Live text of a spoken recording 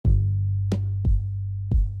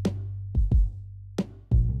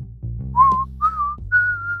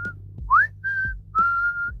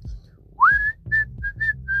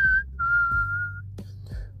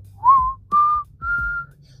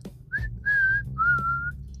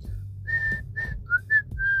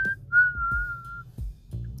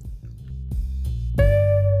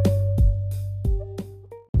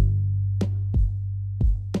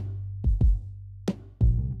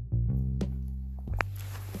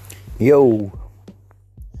Yo,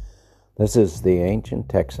 this is the Ancient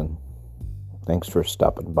Texan. Thanks for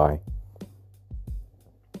stopping by.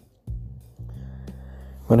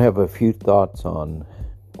 I'm going to have a few thoughts on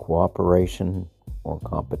cooperation or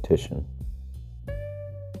competition.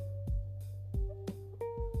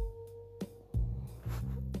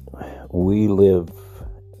 We live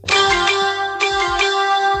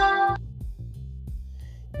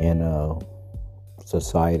in a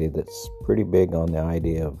society that's pretty big on the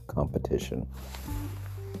idea of competition.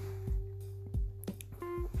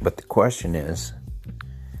 But the question is,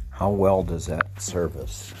 how well does that serve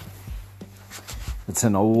us? It's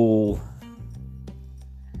an old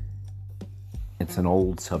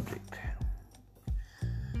subject.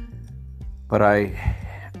 But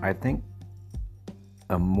I think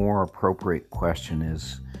a more appropriate question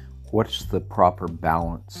is, what's the proper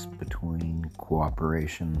balance between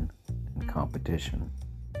cooperation and competition?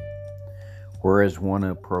 Where is one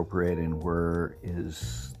appropriate and where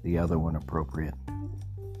is the other one appropriate?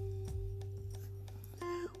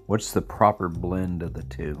 What's the proper blend of the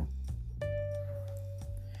two?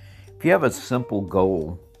 If you have a simple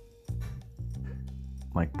goal,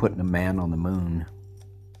 like putting a man on the moon,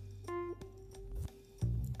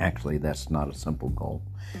 actually that's not a simple goal.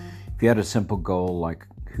 If you had a simple goal like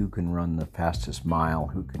who can run the fastest mile,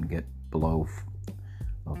 who can get below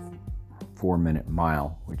a 4-minute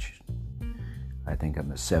mile, which I think in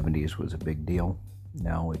the 70s was a big deal.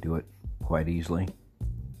 Now we do it quite easily.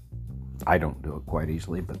 I don't do it quite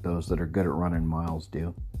easily, but those that are good at running miles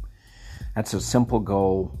do. That's a simple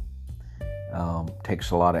goal. Takes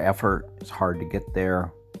a lot of effort. It's hard to get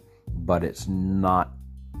there, but it's not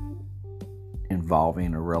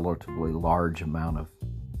involving a relatively large amount of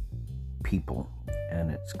people, and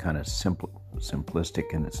it's kind of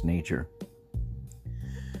simplistic in its nature.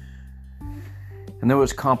 And there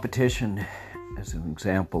was competition, as an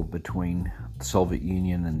example, between the Soviet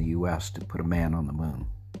Union and the U.S. to put a man on the moon.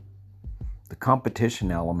 The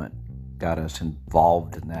competition element got us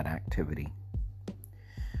involved in that activity.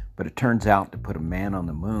 But it turns out to put a man on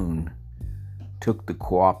the moon took the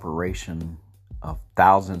cooperation of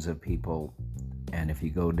thousands of people, and if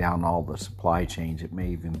you go down all the supply chains, it may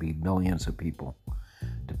even be millions of people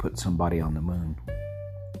to put somebody on the moon.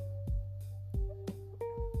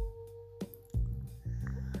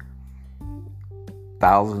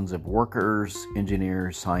 Thousands of workers,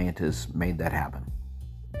 engineers, scientists made that happen.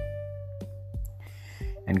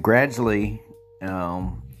 And gradually,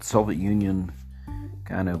 the Soviet Union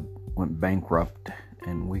kind of went bankrupt,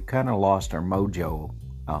 and we kind of lost our mojo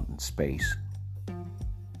out in space.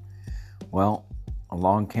 Well,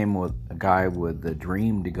 along came a guy with the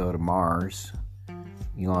dream to go to Mars,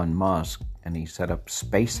 Elon Musk, and he set up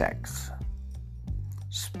SpaceX.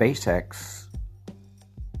 SpaceX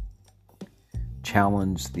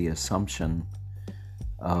challenged the assumption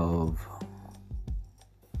of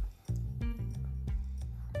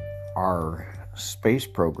our space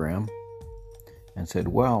program and said,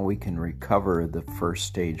 well, we can recover the first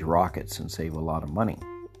stage rockets and save a lot of money.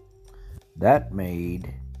 That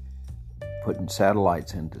made putting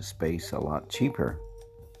satellites into space a lot cheaper.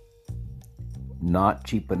 Not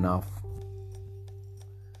cheap enough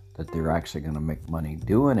that they're actually going to make money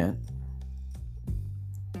doing it,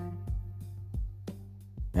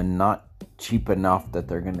 and not cheap enough that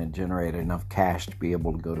they're going to generate enough cash to be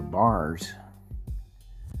able to go to Mars,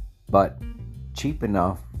 but cheap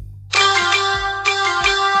enough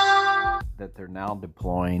that they're now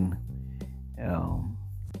deploying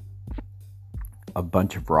a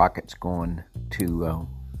bunch of rockets going to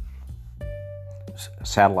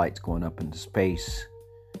satellites going up into space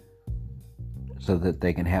so that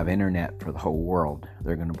they can have internet for the whole world.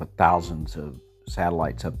 They're going to put thousands of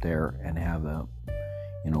satellites up there and have a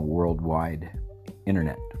worldwide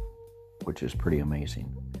internet, which is pretty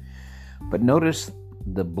amazing. But notice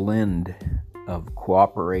the blend of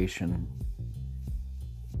cooperation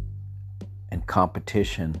and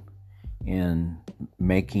competition in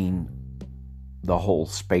making the whole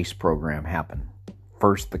space program happen.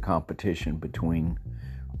 First, the competition between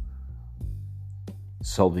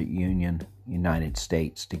Soviet Union, United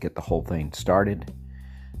States to get the whole thing started.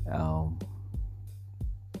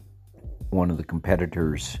 One of the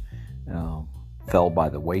competitors fell by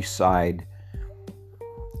the wayside.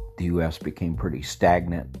 The U.S. became pretty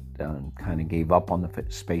stagnant and kind of gave up on the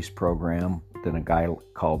space program. Then a guy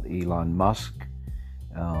called Elon Musk,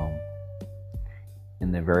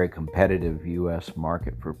 in the very competitive U.S.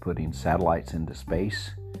 market for putting satellites into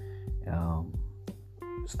space,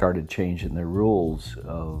 started changing the rules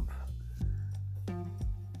of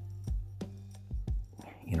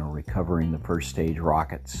recovering the first stage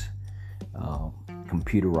rockets,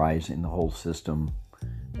 computerizing the whole system.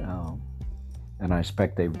 And I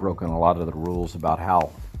expect they've broken a lot of the rules about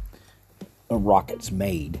how a rocket's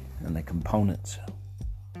made and the components.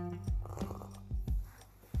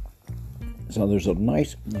 So there's a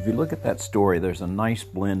nice, if you look at that story, there's a nice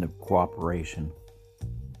blend of cooperation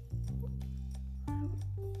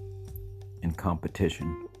and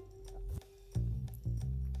competition.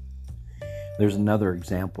 There's another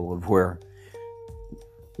example of where,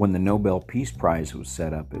 when the Nobel Peace Prize was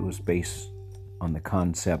set up, it was based on the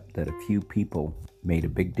concept that a few people made a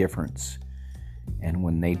big difference, and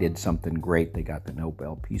when they did something great, they got the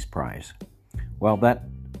Nobel Peace Prize. Well, that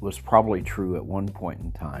was probably true at one point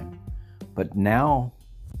in time, but now,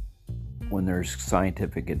 when there's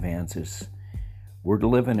scientific advances, we're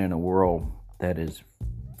living in a world that is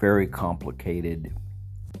very complicated,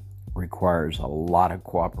 requires a lot of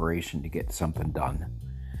cooperation to get something done.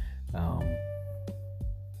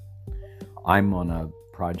 I'm on a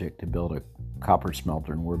project to build a copper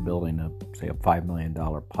smelter, and we're building a $5 million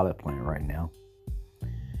pilot plant right now.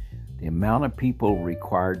 The amount of people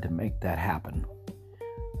required to make that happen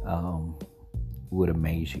would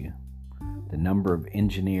amaze you. The number of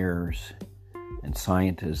engineers and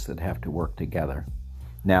scientists that have to work together.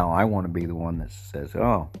 Now, I want to be the one that says,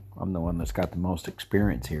 oh, I'm the one that's got the most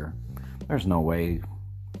experience here. There's no way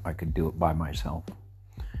I could do it by myself.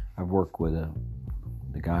 I've worked with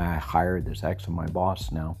the guy I hired that's actually my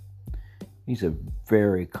boss now. He's a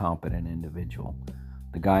very competent individual.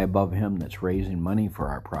 The guy above him that's raising money for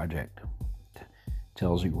our project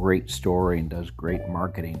tells a great story and does great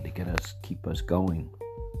marketing to keep us going.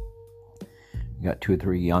 We got 2 or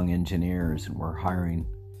 3 young engineers, and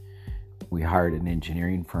we hired an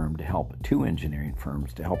engineering firm to help, 2 engineering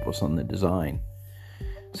firms to help us on the design.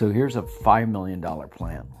 So here's a $5 million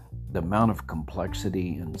plant. The amount of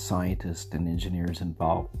complexity and scientists and engineers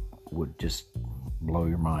involved would just blow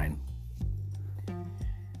your mind.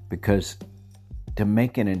 Because to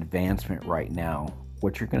make an advancement right now,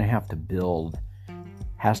 what you're going to have to build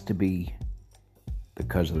has to be,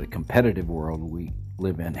 because of the competitive world we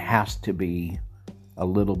live in, has to be a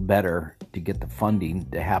little better to get the funding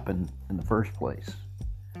to happen in the first place.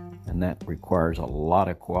 And that requires a lot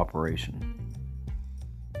of cooperation.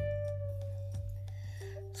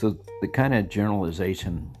 So the kind of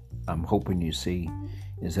generalization I'm hoping you see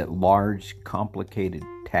is that large, complicated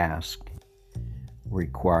tasks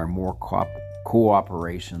require more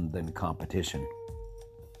cooperation than competition.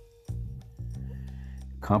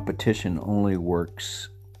 Competition only works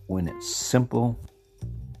when it's simple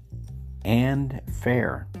and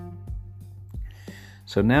fair.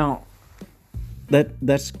 So now,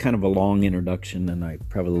 that's kind of a long introduction, and I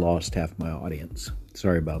probably lost half my audience.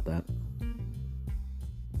 Sorry about that.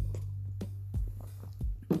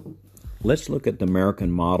 Let's look at the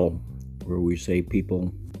American model, where we say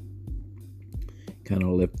people kind of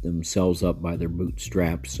lift themselves up by their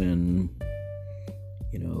bootstraps, and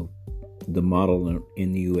the model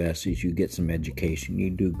in the U.S. is you get some education,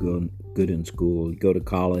 you do good in school, you go to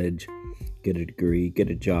college, get a degree,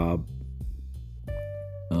 get a job,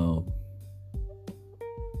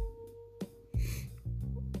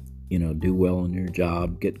 do well in your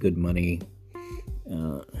job, get good money,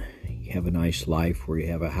 you have a nice life where you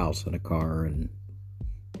have a house and a car and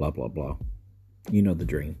blah, blah, blah. You know the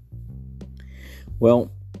dream.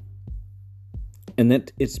 Well, and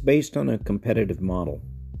that it's based on a competitive model.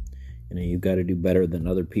 You've got to do better than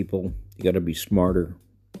other people. You got to be smarter,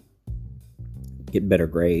 get better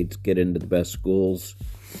grades, get into the best schools.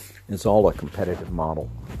 It's all a competitive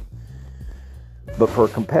model. But for a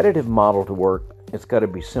competitive model to work, it's got to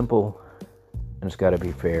be simple and it's got to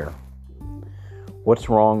be fair. What's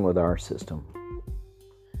wrong with our system?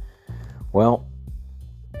 Well,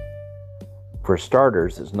 for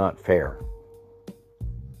starters, it's not fair.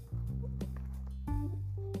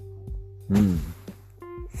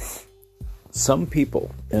 Some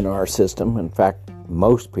people in our system, in fact,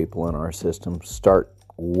 most people in our system, start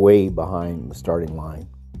way behind the starting line.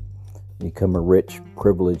 You become a rich,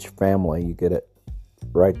 privileged family, you get it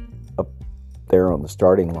right up there on the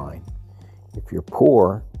starting line. If you're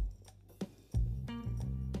poor,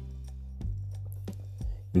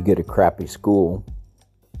 you get a crappy school.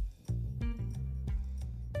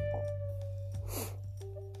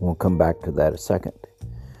 We'll come back to that in a second.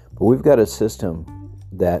 But we've got a system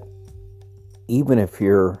that even if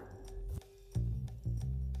you're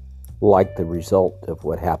like the result of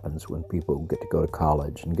what happens when people get to go to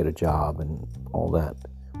college and get a job and all that,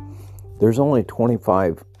 there's only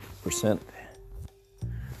 25%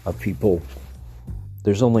 of people,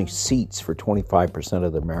 there's only seats for 25%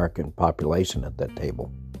 of the American population at that table.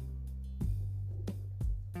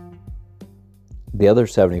 The other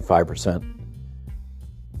 75%,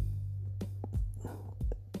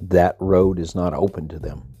 that road is not open to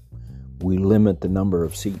them. We limit the number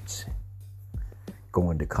of seats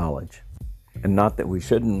going to college. And not that we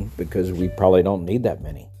shouldn't, because we probably don't need that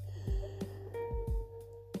many.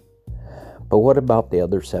 But what about the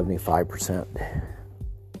other 75%?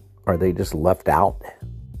 Are they just left out?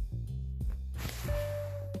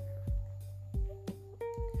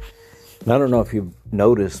 And I don't know if you've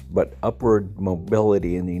noticed, but upward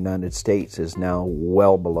mobility in the United States is now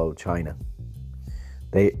well below China.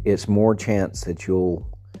 It's more chance that you'll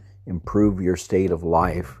improve your state of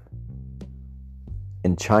life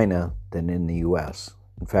in China than in the U.S.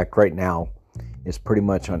 In fact, right now, it's pretty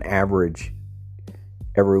much on average,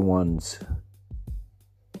 everyone's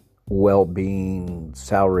well-being,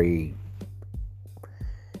 salary,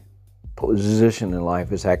 position in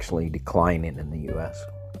life is actually declining in the U.S.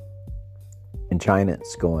 In China,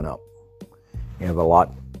 it's going up. You have a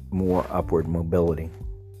lot more upward mobility.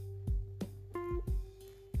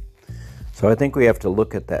 So I think we have to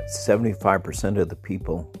look at that 75% of the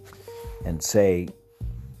people and say,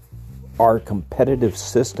 our competitive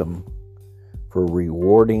system for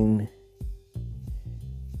rewarding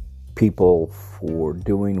people for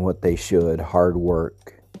doing what they should, hard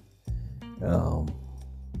work,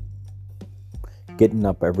 getting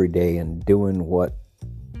up every day and doing what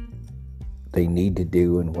they need to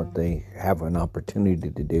do and what they have an opportunity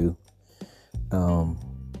to do.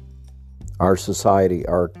 Our society,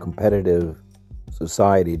 our competitive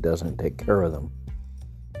society, doesn't take care of them.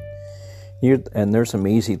 And there's some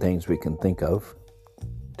easy things we can think of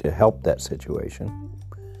to help that situation.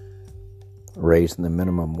 Raising the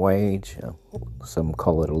minimum wage, some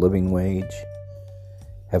call it a living wage,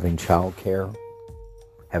 having child care,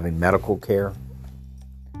 having medical care,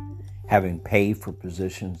 having pay for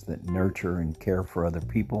positions that nurture and care for other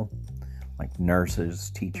people, like nurses,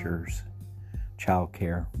 teachers, child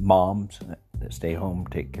care, moms that stay home,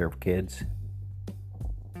 take care of kids.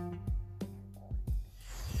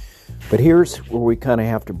 But here's where we kind of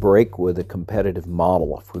have to break with a competitive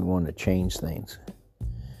model if we want to change things.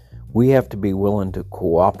 We have to be willing to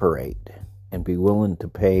cooperate and be willing to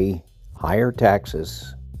pay higher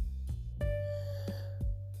taxes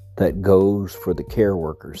that goes for the care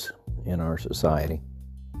workers in our society.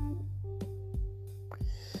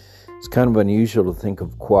 It's kind of unusual to think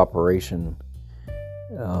of cooperation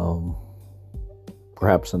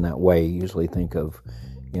perhaps in that way. You usually think of,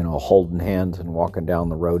 holding hands and walking down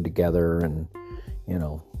the road together and,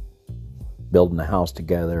 building a house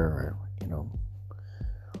together,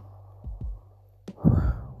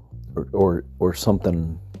 or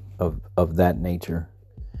something of that nature.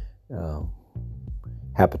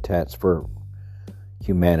 Habitats for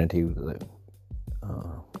Humanity,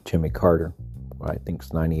 Jimmy Carter, I think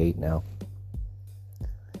is 98 now.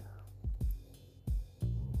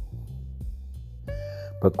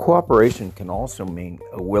 But cooperation can also mean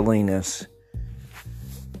a willingness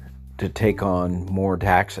to take on more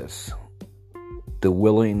taxes, the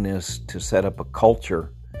willingness to set up a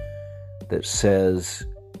culture that says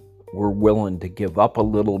we're willing to give up a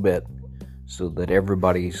little bit so that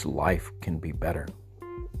everybody's life can be better.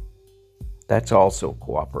 That's also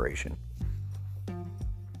cooperation.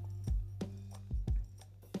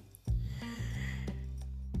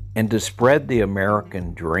 And to spread the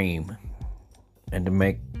American dream and to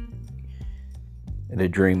make the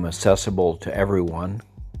dream accessible to everyone,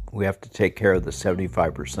 we have to take care of the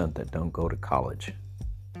 75% that don't go to college.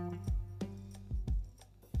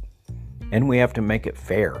 And we have to make it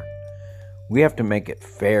fair. We have to make it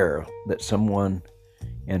fair that someone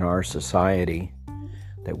in our society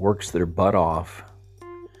that works their butt off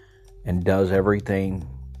and does everything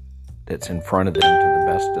that's in front of them to the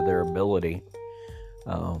best of their ability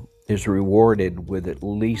is rewarded with at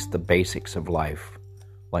least the basics of life,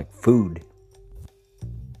 like food,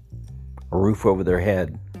 a roof over their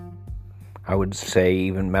head, I would say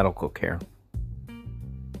even medical care.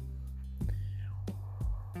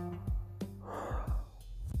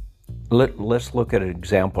 Let's look at an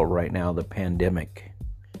example right now, the pandemic,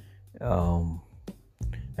 and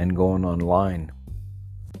going online.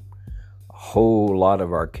 A whole lot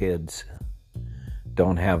of our kids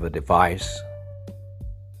don't have a device.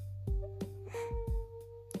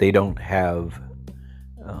 They don't have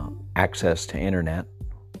access to internet.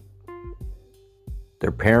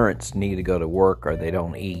 Their parents need to go to work or they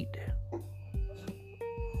don't eat.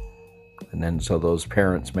 And then so those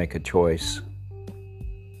parents make a choice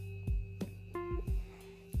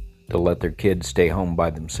to let their kids stay home by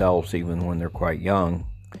themselves even when they're quite young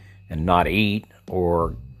and not eat,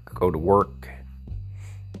 or go to work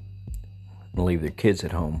and leave their kids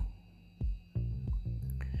at home.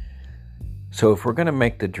 So if we're going to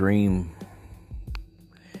make the dream,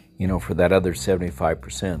 for that other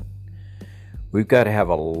 75%, we've got to have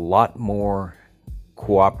a lot more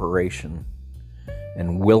cooperation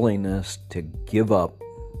and willingness to give up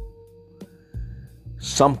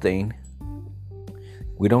something.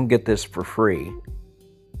 We don't get this for free.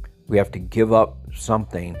 We have to give up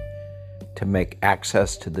something to make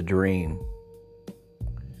access to the dream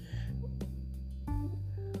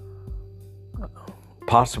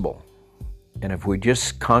possible. And if we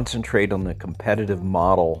just concentrate on the competitive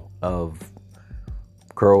model of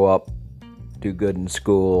grow up, do good in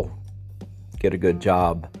school, get a good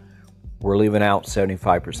job, we're leaving out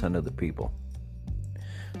 75% of the people.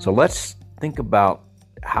 So let's think about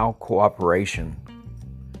how cooperation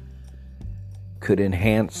could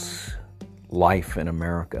enhance life in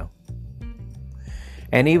America.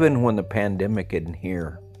 And even when the pandemic isn't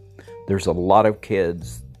here, there's a lot of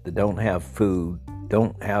kids that don't have food,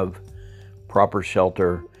 don't have proper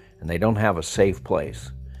shelter, and they don't have a safe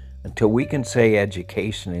place. Until we can say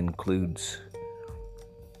education includes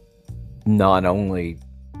not only,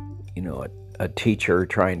 a teacher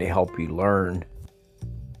trying to help you learn,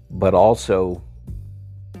 but also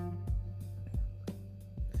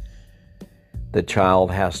the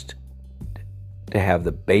child has to have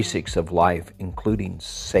the basics of life, including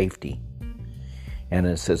safety. And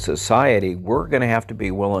as a society, we're going to have to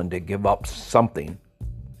be willing to give up something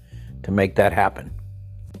to make that happen.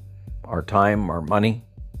 Our time, our money.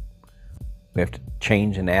 We have to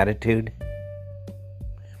change an attitude.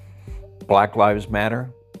 Black Lives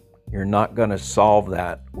Matter. You're not going to solve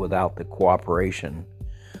that without the cooperation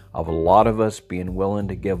of a lot of us being willing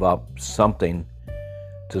to give up something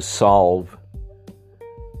to solve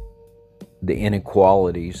the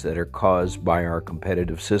inequalities that are caused by our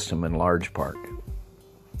competitive system in large part,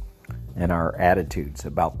 and our attitudes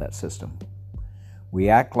about that system. We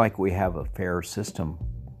act like we have a fair system,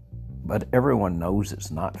 but everyone knows it's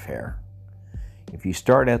not fair. If you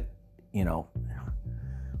start at,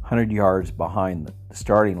 100 yards behind the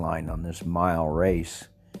starting line on this mile race,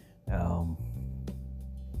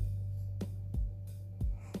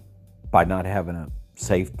 by not having a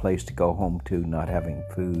safe place to go home to, not having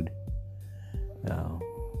food,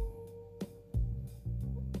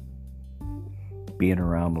 being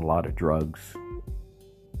around a lot of drugs,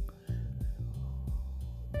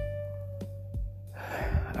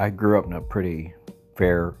 I grew up in a pretty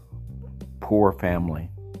fair, poor family,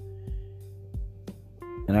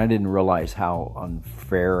 and I didn't realize how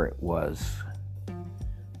unfair it was,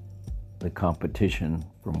 the competition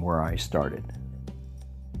from where I started.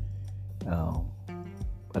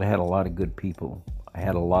 But I had a lot of good people. I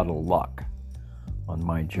had a lot of luck on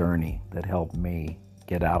my journey that helped me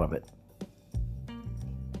get out of it.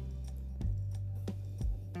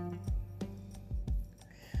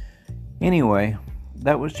 Anyway,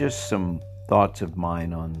 that was just some thoughts of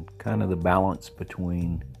mine on kind of the balance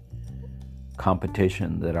between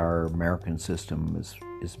competition that our American system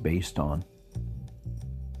is based on,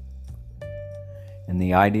 and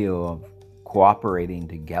the idea of cooperating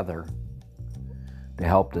together to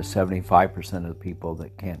help the 75% of the people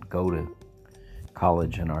that can't go to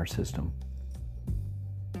college in our system,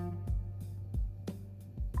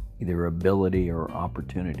 either ability or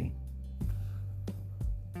opportunity.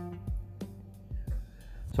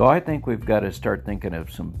 So I think we've got to start thinking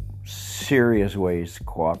of some serious ways to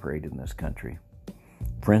cooperate in this country.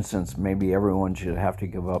 For instance, maybe everyone should have to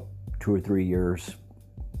give up 2 or 3 years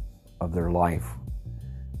of their life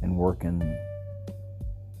and work in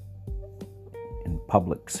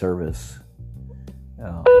public service, be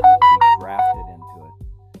drafted into it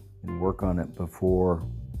and work on it before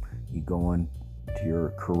you go into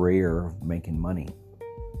your career of making money.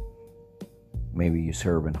 Maybe you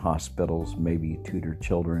serve in hospitals, maybe you tutor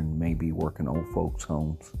children, maybe you work in old folks'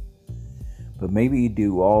 homes. But maybe you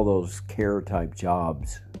do all those care type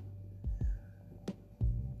jobs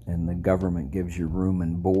and the government gives you room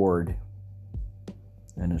and board,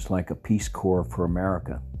 and it's like a Peace Corps for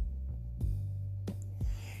America.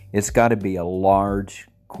 It's got to be a large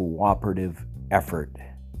cooperative effort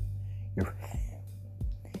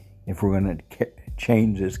if we're going to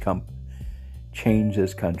change this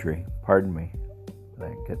country. Pardon me.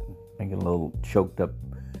 I get a little choked up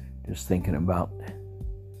just thinking about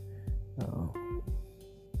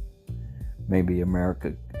maybe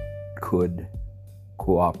America could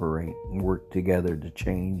cooperate and work together to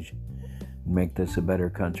change and make this a better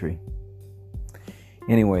country.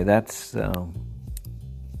 Anyway, that's the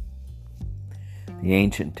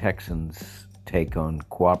ancient Texans' take on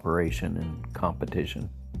cooperation and competition.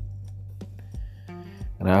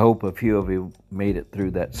 And I hope a few of you made it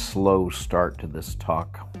through that slow start to this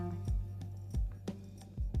talk.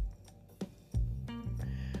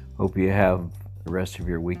 Hope you have the rest of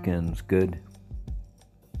your weekends good.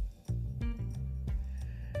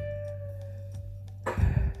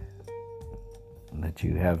 That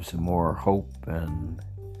you have some more hope, and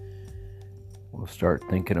we'll start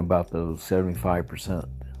thinking about those 75%.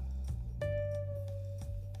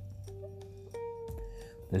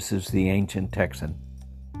 This is the Ancient Texan.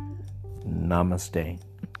 Namaste.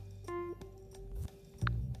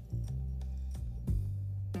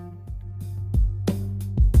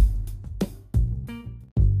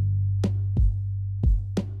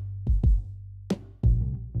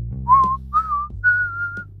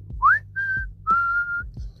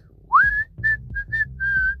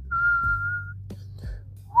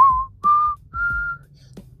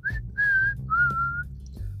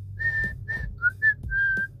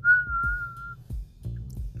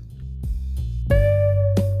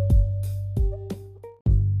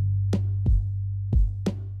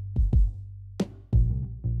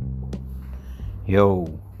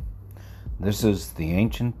 Yo, this is the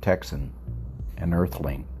Ancient Texan, an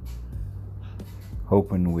Earthling,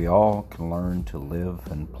 hoping we all can learn to live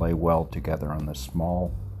and play well together on this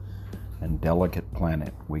small and delicate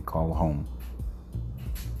planet we call home.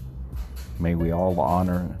 May we all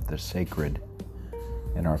honor the sacred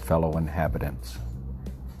in our fellow inhabitants.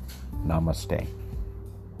 Namaste.